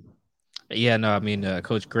that. Yeah, no, I mean,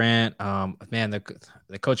 Coach Grant, man,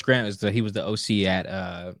 the Coach Grant he was the OC at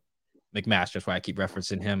McMaster. That's why I keep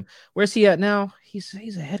referencing him. Where's he at now? He's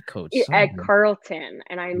a head coach at Carleton,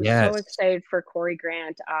 and I'm so excited for Corey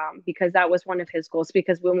Grant because that was one of his goals.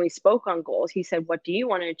 Because when we spoke on goals, he said, "What do you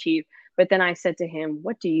want to achieve?" But then I said to him,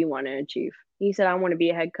 "What do you want to achieve?" He said, "I want to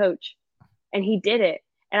be a head coach," and he did it.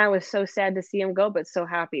 And I was so sad to see him go, but so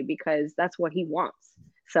happy because that's what he wants.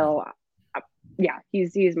 So, yeah,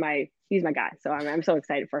 he's my guy. So I'm so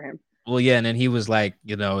excited for him. Well, yeah, and then he was like,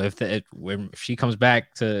 you know, if she comes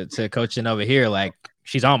back to coaching over here, like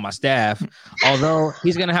she's on my staff. Although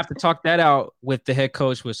he's gonna have to talk that out with the head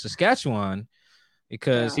coach with Saskatchewan,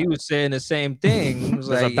 because he was saying the same thing. He was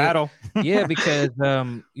There's like, a battle. yeah, because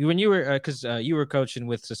you were coaching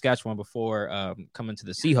with Saskatchewan before coming to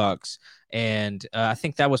the Seahawks, and I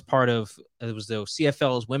think that was part of it was the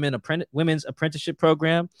CFL's women's apprenticeship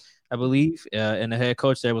program, I believe, and the head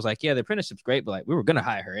coach there was like, yeah, the apprenticeship's great, but like we were gonna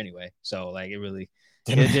hire her anyway, so like it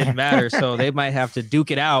didn't matter. So they might have to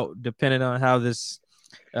duke it out depending on how this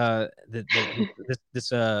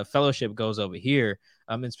fellowship goes over here.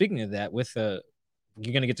 And speaking of that, with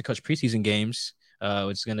you're gonna get to coach preseason games,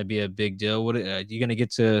 which is gonna be a big deal. What you're gonna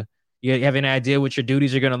get to? You have any idea what your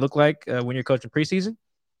duties are gonna look like when you're coaching preseason?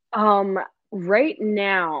 Right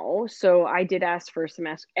now, so I did ask for some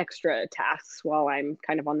extra tasks while I'm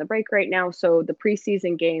kind of on the break right now. So the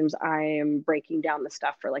preseason games, I am breaking down the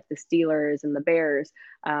stuff for like the Steelers and the Bears,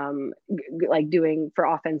 like doing for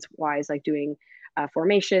offense wise, like doing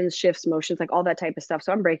formations, shifts, motions, like all that type of stuff.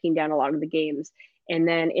 So I'm breaking down a lot of the games. And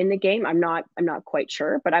then in the game, I'm not quite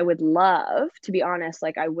sure, but I would love, to be honest,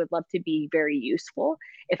 like I would love to be very useful.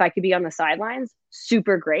 If I could be on the sidelines,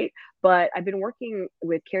 super great. But I've been working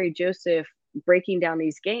with Carrie Joseph breaking down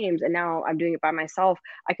these games, and now I'm doing it by myself.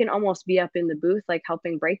 I can almost be up in the booth, like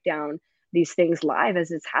helping break down these things live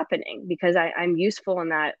as it's happening, because I'm useful in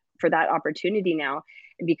that for that opportunity now,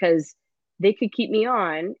 because they could keep me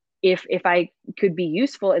on if I could be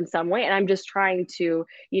useful in some way. And I'm just trying to,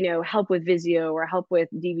 help with Visio or help with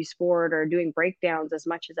DB Sport or doing breakdowns as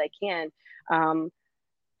much as I can.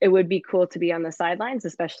 It would be cool to be on the sidelines,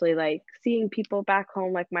 especially like seeing people back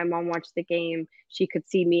home. Like my mom watched the game. She could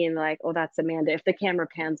see me and like, oh, that's Amanda. If the camera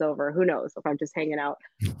pans over, who knows if I'm just hanging out.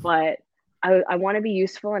 But I want to be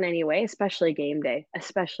useful in any way, especially game day.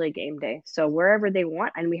 So wherever they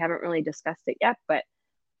want, and we haven't really discussed it yet, but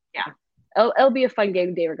yeah, it'll be a fun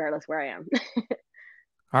game day regardless where I am.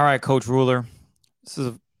 All right, Coach Ruler. This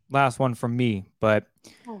is the last one from me, but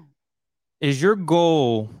is your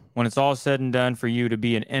goal when it's all said and done for you to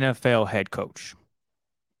be an NFL head coach?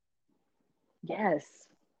 Yes.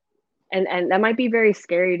 And that might be very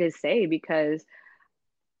scary to say, because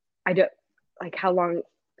I don't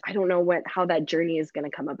know how that journey is going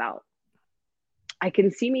to come about. I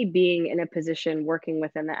can see me being in a position working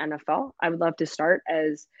within the NFL. I would love to start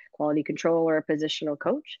as quality control or a positional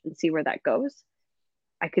coach and see where that goes.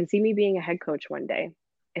 I can see me being a head coach one day.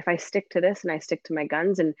 If I stick to this and I stick to my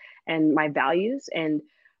guns and my values and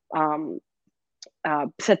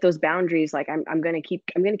set those boundaries, like I'm going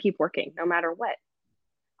to keep working no matter what.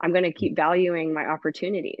 I'm going to keep valuing my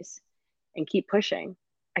opportunities and keep pushing.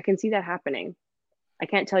 I can see that happening. I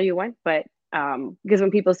can't tell you when, but because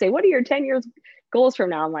when people say, what are your 10 years goals from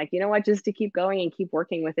now? I'm like, you know what, just to keep going and keep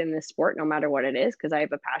working within this sport, no matter what it is, because I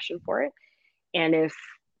have a passion for it. And if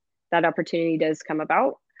that opportunity does come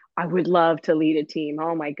about, I would love to lead a team.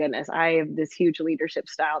 Oh my goodness. I have this huge leadership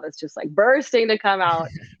style that's just like bursting to come out.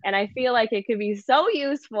 And I feel like it could be so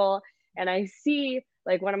useful. And I see,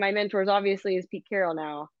 like, one of my mentors obviously is Pete Carroll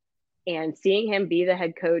now, and seeing him be the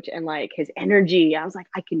head coach and like his energy, I was like,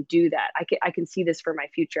 I can do that. I can see this for my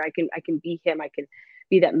future. I can be him. I can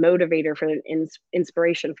be that motivator for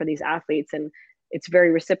inspiration for these athletes. And it's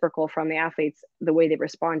very reciprocal from the athletes, the way they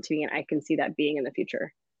respond to me. And I can see that being in the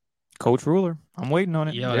future. Coach Ruler, I'm waiting on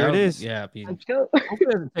it. Yo, there it is. Yeah, let's go. Hopefully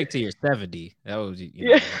it doesn't take till you're 70. That was,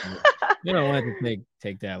 you don't want it to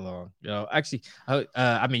take that long. Actually,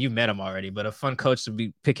 I mean, you met him already, but a fun coach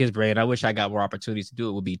to pick his brain. I wish I got more opportunities to do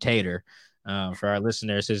it. Would be Tater. For our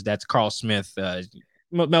listeners, that's Carl Smith,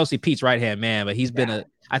 mostly Pete's right hand man, but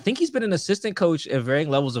I think he's been an assistant coach at varying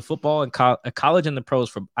levels of football and college and the pros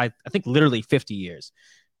for I think literally 50 years.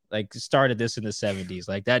 Like, started this in the 70s.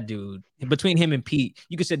 Like, that dude, between him and Pete,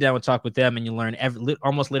 you can sit down and talk with them and you learn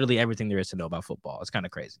almost literally everything there is to know about football. It's kind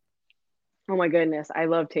of crazy. Oh my goodness. I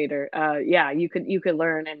love Tater. Yeah, you could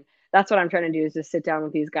learn. And that's what I'm trying to do, is just sit down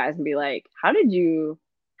with these guys and be like, how did you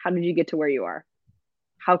get to where you are?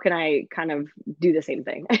 How can I kind of do the same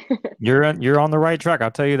thing? You're on the right track.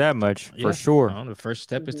 I'll tell you that much for sure. The first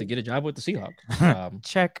step is to get a job with the Seahawks.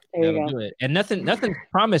 Check. That'll do it. And nothing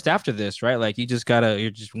promised after this, right? Like, you're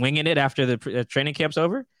just winging it after the training camp's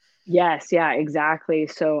over. Yes. Yeah, exactly.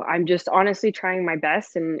 So I'm just honestly trying my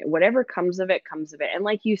best, and whatever comes of it, comes of it. And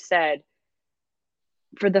like you said,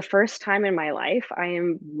 for the first time in my life, I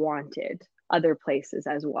am wanted other places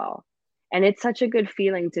as well. And it's such a good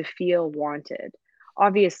feeling to feel wanted.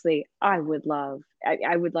 Obviously, I would love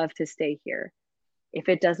to stay here. If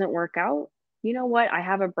it doesn't work out, you know what? I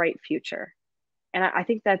have a bright future. And I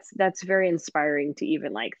think that's very inspiring to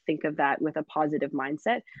even like think of that with a positive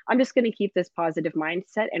mindset. I'm just going to keep this positive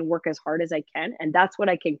mindset and work as hard as I can. And that's what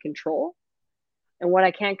I can control. And what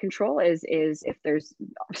I can't control is if there's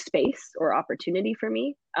space or opportunity for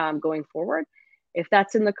me going forward. If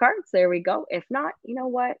that's in the cards, there we go. If not, you know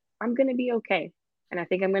what? I'm going to be okay. And I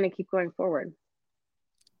think I'm going to keep going forward.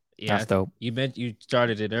 Yeah, that's dope. You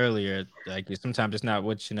started it earlier. Like sometimes it's not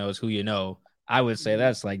what you know, it's who you know. I would say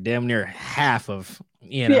that's like damn near half of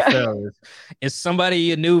NFL. Is somebody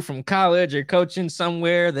you knew from college or coaching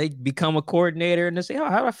somewhere. They become a coordinator and they say, "Oh,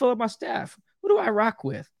 how do I feel about my staff? Who do I rock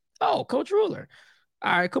with? Oh, Coach Ruler.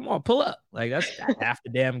 All right, come on, pull up." Like that's half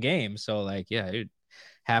the damn game. So like, yeah, you're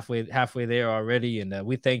halfway there already. And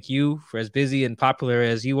we thank you for as busy and popular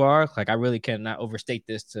as you are. Like I really cannot overstate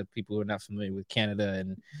this to people who are not familiar with Canada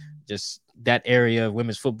and just that area of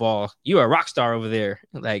women's football. You are a rock star over there.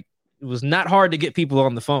 Like it was not hard to get people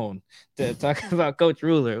on the phone to talk about Coach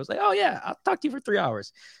Ruler. It was like, oh yeah, I'll talk to you for 3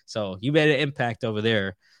 hours. So you made an impact over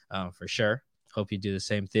there for sure. Hope you do the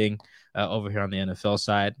same thing over here on the NFL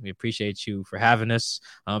side. We appreciate you for having us.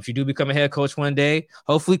 If you do become a head coach one day,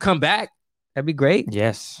 hopefully come back. That'd be great.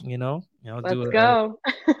 Yes. Let's go.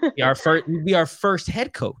 Be our first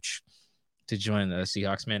head coach to join the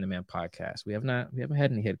Seahawks Man to Man podcast. We haven't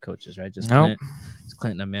had any head coaches, right? Just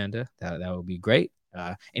Clinton, Amanda. That would be great.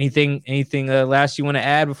 Anything last you want to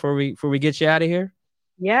add before we get you out of here?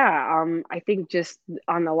 Yeah, I think just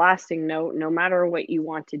on the lasting note, no matter what you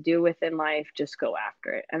want to do within life, just go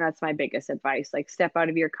after it. And that's my biggest advice. Like step out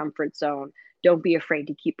of your comfort zone. Don't be afraid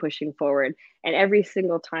to keep pushing forward. And every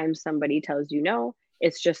single time somebody tells you no,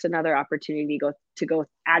 it's just another opportunity to go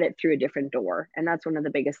at it through a different door. And that's one of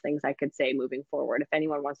the biggest things I could say moving forward. If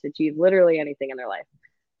anyone wants to achieve literally anything in their life.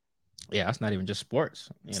 Yeah, it's not even just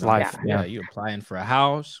sports. It's life. Yeah, you applying for a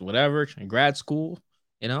house, whatever, in grad school,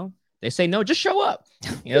 They say no, just show up.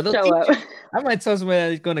 Show up. I might tell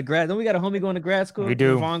somebody that's going to grad. Then we got a homie going to grad school. We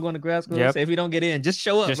do. Vaughn going to grad school. Yep. Say if you don't get in, just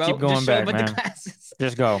show up. Just bro. keep going just back, show up man. at the classes.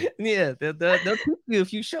 Just go. Yeah, they'll keep you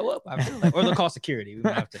if you show up. I feel like, or they'll call security. We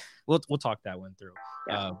have to. We'll talk that one through.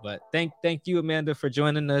 Yeah. But thank you, Amanda, for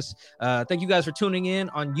joining us. Thank you guys for tuning in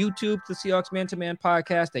on YouTube to the Seahawks Man to Man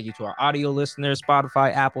podcast. Thank you to our audio listeners,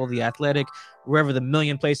 Spotify, Apple, The Athletic, wherever the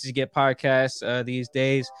million places you get podcasts these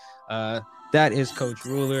days. That is Coach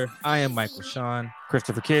Ruler. I am Michael Sean.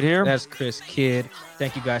 Christopher Kidd here. That's Chris Kidd.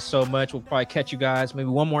 Thank you guys so much. We'll probably catch you guys maybe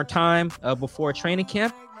one more time before training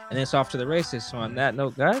camp, and then it's off to the races. So on that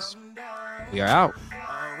note, guys, we are out.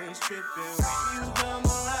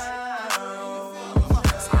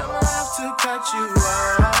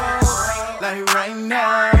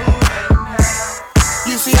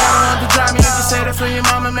 You see, I don't have to drive me. You can say that for your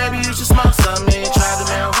mama. Maybe you should smoke some. Me try the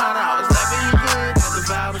marijuana. I was loving you good. The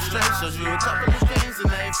vibe was straight. Showed you a couple of things and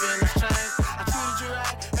they feelings changed. I treated you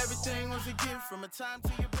right. Everything was a gift from a time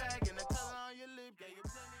to your bag and the color on your lip. Gave you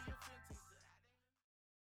plenty of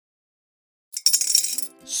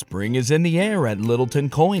Spring is in the air at Littleton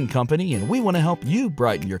Coin Company, and we want to help you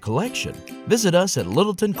brighten your collection. Visit us at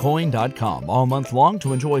littletoncoin.com all month long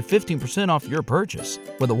to enjoy 15% off your purchase.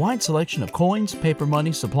 With a wide selection of coins, paper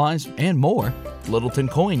money, supplies, and more, Littleton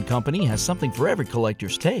Coin Company has something for every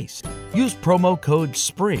collector's taste. Use promo code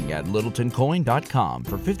SPRING at littletoncoin.com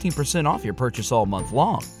for 15% off your purchase all month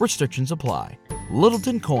long. Restrictions apply.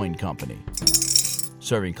 Littleton Coin Company.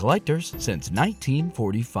 Serving collectors since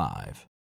 1945.